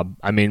Rob.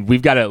 I mean,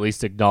 we've got to at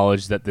least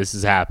acknowledge that this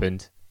has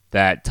happened.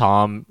 That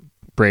Tom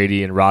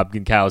Brady and Rob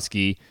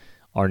Gronkowski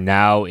are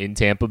now in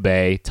Tampa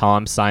Bay.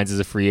 Tom signs as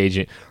a free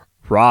agent.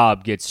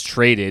 Rob gets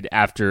traded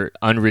after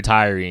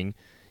unretiring.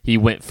 He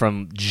went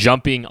from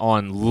jumping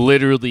on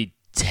literally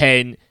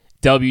 10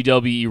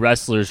 WWE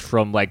wrestlers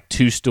from like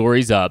 2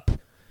 stories up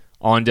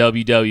on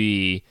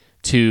WWE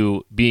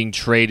to being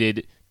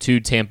traded to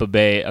Tampa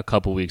Bay a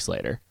couple weeks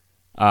later.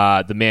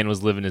 The man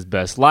was living his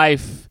best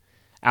life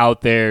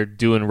out there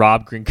doing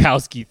Rob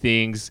Gronkowski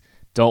things.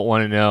 Don't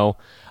want to know.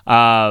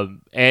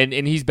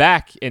 And he's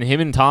back, and him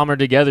and Tom are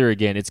together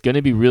again. It's going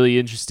to be really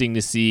interesting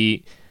to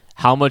see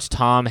how much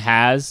Tom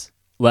has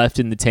left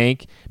in the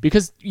tank,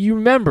 because you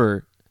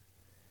remember,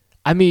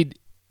 I mean,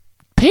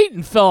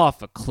 Peyton fell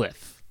off a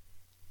cliff.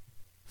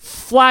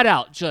 Flat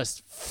out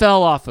just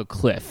fell off a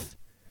cliff.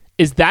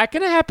 Is that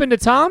going to happen to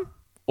Tom?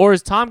 Or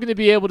is Tom going to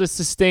be able to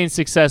sustain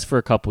success for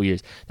a couple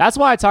years? That's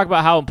why I talk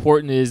about how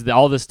important it is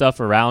all the stuff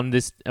around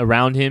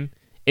him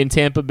in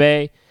Tampa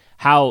Bay,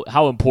 how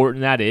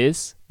important that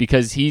is,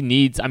 because he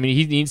needs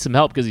some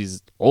help because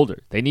he's older.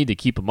 They need to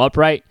keep him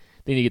upright.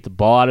 They need to get the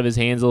ball out of his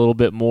hands a little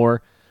bit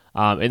more.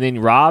 And then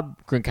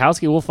Rob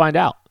Gronkowski, we'll find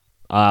out.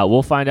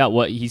 We'll find out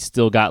what he's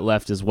still got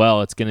left as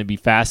well. It's going to be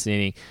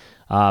fascinating.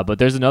 But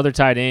there's another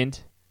tight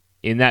end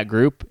in that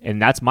group,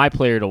 and that's my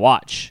player to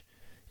watch,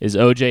 is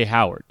O.J.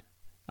 Howard.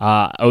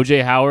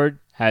 O.J. Howard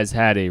has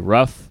had a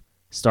rough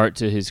start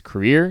to his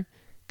career,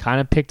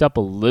 kind of picked up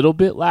a little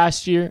bit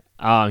last year.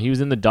 He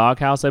was in the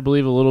doghouse, I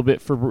believe, a little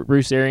bit for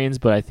Bruce Arians,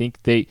 but I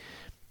think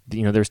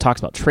there's talks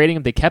about trading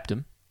him. They kept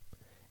him,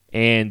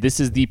 and this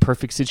is the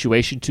perfect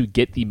situation to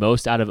get the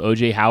most out of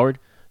O.J. Howard,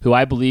 who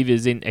I believe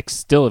is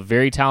still a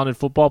very talented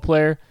football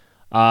player,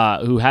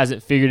 who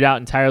hasn't figured it out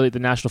entirely at the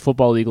National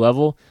Football League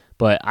level,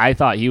 but I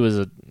thought he was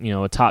a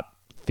top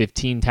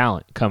 15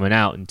 talent coming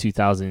out in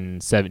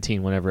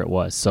 2017, whenever it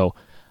was. So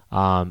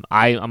I'm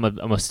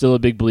still a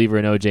big believer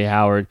in O.J.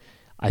 Howard.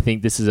 I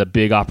think this is a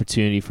big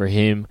opportunity for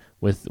him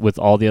with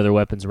all the other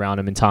weapons around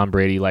him, and Tom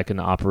Brady liking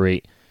to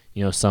operate,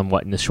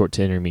 somewhat in the short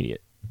to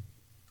intermediate.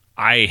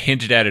 I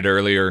hinted at it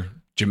earlier.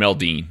 Jamel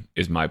Dean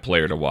is my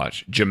player to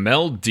watch.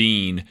 Jamel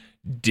Dean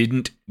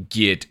didn't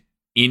get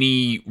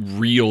any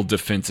real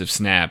defensive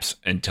snaps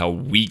until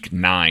week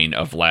 9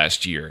 of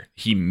last year.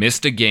 He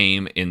missed a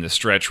game in the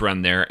stretch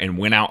run there and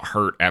went out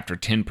hurt after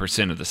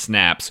 10% of the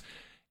snaps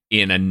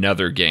in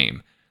another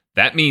game.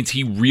 That means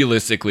he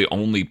realistically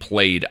only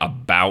played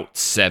about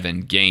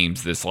 7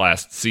 games this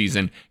last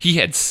season. He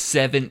had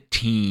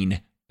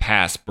 17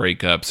 pass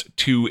breakups,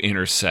 2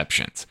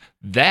 interceptions.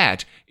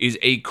 That is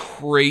a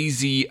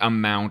crazy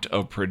amount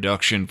of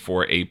production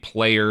for a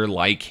player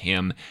like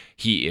him.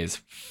 He is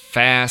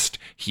fast.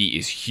 He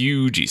is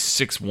huge. He's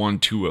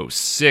 6'1",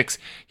 206.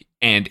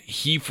 And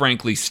he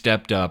frankly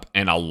stepped up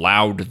and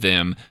allowed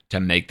them to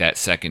make that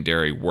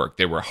secondary work.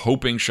 They were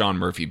hoping Sean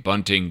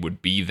Murphy-Bunting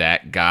would be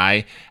that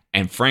guy.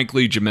 And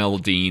frankly,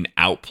 Jamel Dean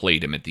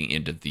outplayed him at the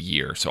end of the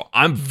year. So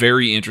I'm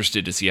very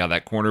interested to see how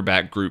that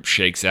cornerback group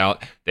shakes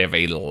out. They have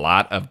a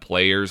lot of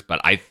players, but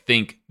I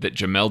think that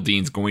Jamel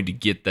Dean's going to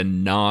get the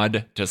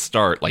nod to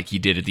start like he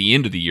did at the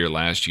end of the year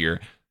last year.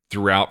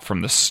 Throughout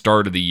from the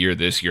start of the year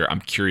this year,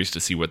 I'm curious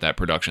to see what that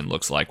production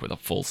looks like with a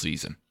full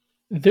season.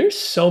 There's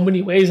so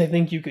many ways I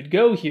think you could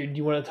go here. Do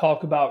you want to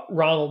talk about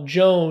Ronald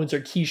Jones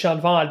or Keyshawn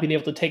Vaughn being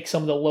able to take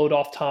some of the load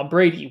off Tom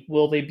Brady?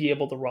 Will they be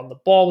able to run the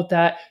ball with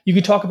that? You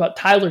could talk about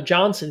Tyler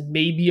Johnson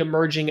maybe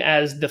emerging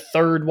as the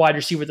third wide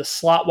receiver, the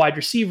slot wide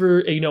receiver,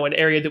 an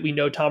area that we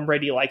know Tom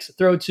Brady likes to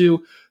throw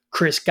to.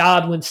 Chris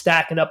Godwin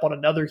stacking up on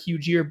another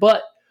huge year.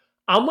 But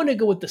I'm going to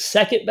go with the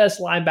second best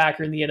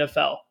linebacker in the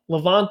NFL,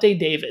 Levante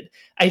David.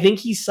 I think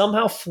he's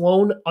somehow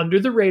flown under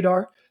the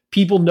radar.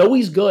 People know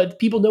he's good.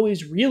 People know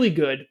he's really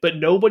good, but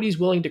nobody's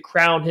willing to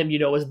crown him,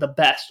 as the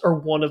best or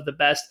one of the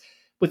best.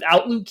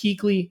 Without Luke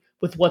Kuechly,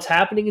 with what's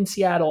happening in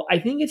Seattle, I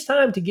think it's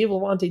time to give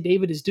Levante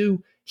David his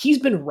due. He's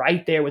been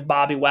right there with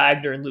Bobby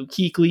Wagner and Luke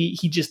Kuechly.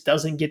 He just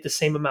doesn't get the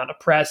same amount of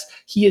press.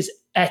 He is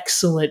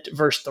excellent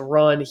versus the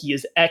run. He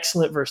is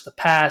excellent versus the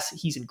pass.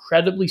 He's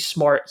incredibly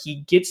smart.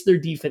 He gets their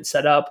defense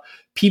set up.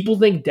 People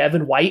think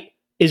Devin White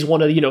is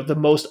one of the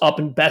most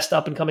best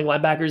up and coming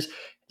linebackers.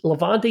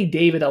 Levante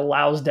David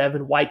allows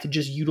Devin White to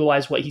just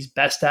utilize what he's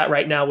best at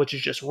right now, which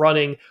is just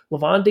running.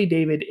 Levante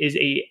David is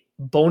a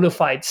bona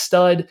fide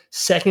stud,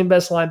 second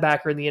best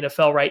linebacker in the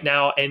NFL right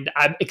now, and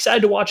I'm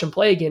excited to watch him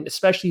play again,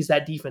 especially as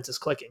that defense is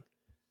clicking.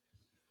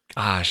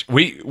 Gosh,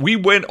 we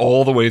went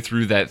all the way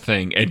through that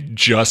thing and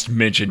just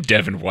mentioned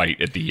Devin White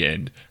at the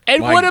end.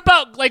 And what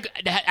about,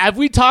 have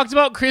we talked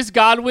about Chris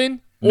Godwin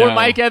or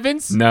Mike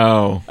Evans?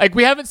 No.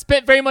 We haven't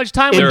spent very much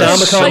time with them. There are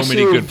so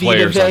many good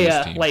players on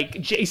this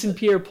team. Jason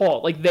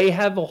Pierre-Paul. They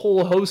have a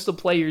whole host of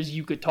players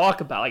you could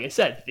talk about. Like I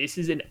said, this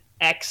is an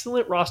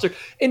excellent roster.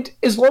 And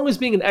as long as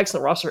being an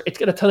excellent roster, it's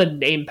got a ton of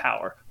name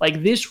power.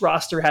 This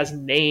roster has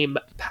name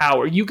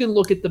power. You can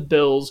look at the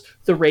Bills,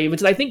 the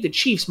Ravens, and I think the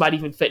Chiefs might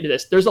even fit into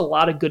this. There's a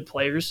lot of good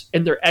players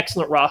and they're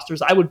excellent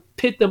rosters. I would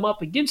pit them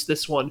up against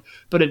this one.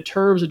 But in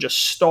terms of just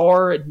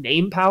star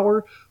name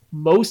power,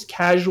 most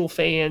casual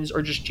fans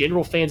or just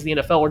general fans in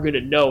the NFL are going to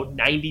know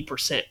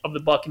 90% of the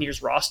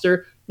Buccaneers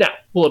roster. Now,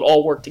 will it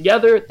all work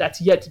together? That's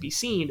yet to be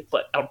seen.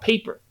 But on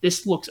paper,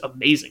 this looks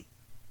amazing.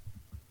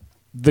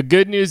 The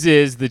good news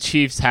is the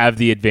Chiefs have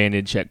the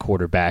advantage at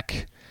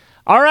quarterback.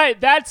 All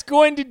right, that's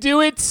going to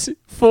do it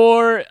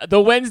for the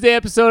Wednesday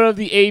episode of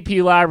the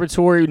AP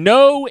Laboratory.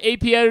 No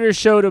AP Editor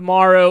show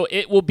tomorrow.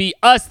 It will be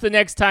us the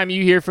next time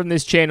you hear from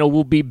this channel.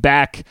 We'll be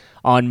back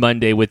on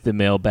Monday with the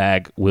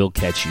mailbag. We'll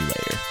catch you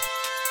later.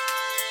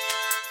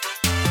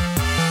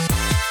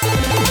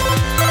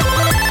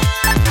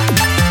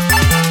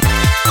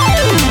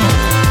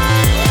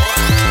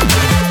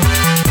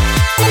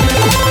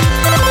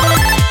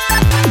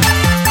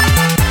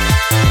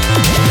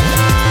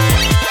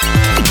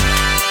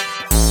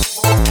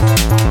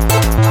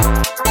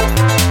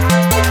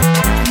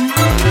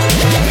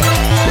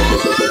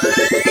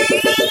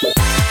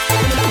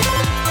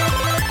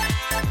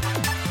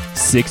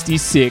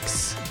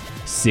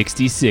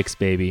 $66,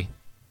 baby.